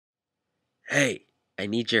Hey, I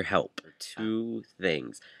need your help for two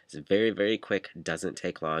things. It's very, very quick, doesn't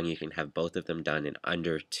take long. You can have both of them done in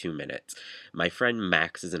under 2 minutes. My friend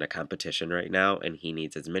Max is in a competition right now, and he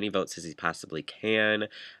needs as many votes as he possibly can.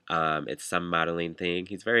 It's some modeling thing.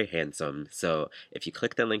 He's very handsome. So if you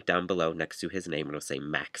click the link down below next to his name, it'll say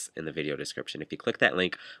Max in the video description. If you click that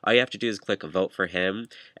link, all you have to do is click vote for him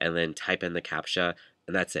and then type in the CAPTCHA.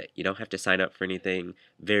 And that's it. You don't have to sign up for anything.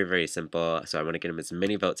 Very, very simple. So I want to get him as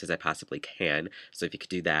many votes as I possibly can. So if you could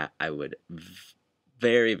do that, I would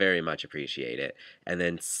very, very much appreciate it. And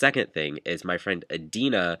then second thing is my friend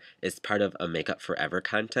Adina is part of a Makeup Forever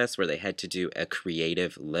contest where they had to do a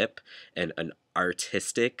creative lip and an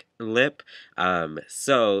artistic lip.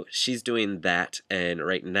 So she's doing that, and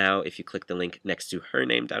right now if you click the link next to her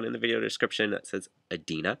name down in the video description that says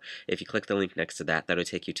Adina, if you click the link next to that, that'll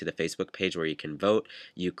take you to the Facebook page where you can vote.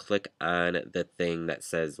 You click on the thing that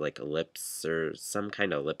says like lips or some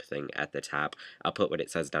kind of lip thing at the top. I'll put what it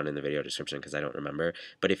says down in the video description because I don't remember,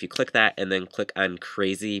 but if you click that and then click on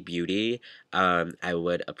Crazy Beauty, I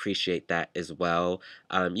would appreciate that as well.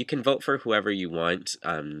 You can vote for whoever you want.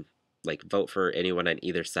 Like vote for anyone on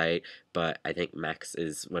either site, but I think Max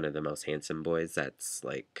is one of the most handsome boys that's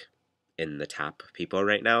like in the top people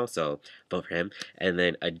right now, so vote for him. And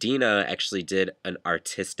then Adina actually did an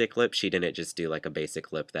artistic lip. She didn't just do like a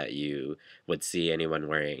basic lip that you would see anyone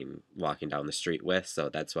wearing walking down the street with, so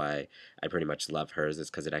that's why I pretty much love hers, is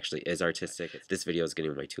because it actually is artistic. This video is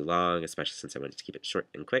getting way too long, especially since I wanted to keep it short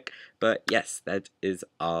and quick, but yes, that is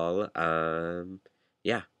all.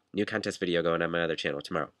 Yeah, new contest video going on my other channel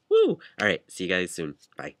tomorrow. Woo! Alright, see you guys soon.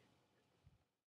 Bye.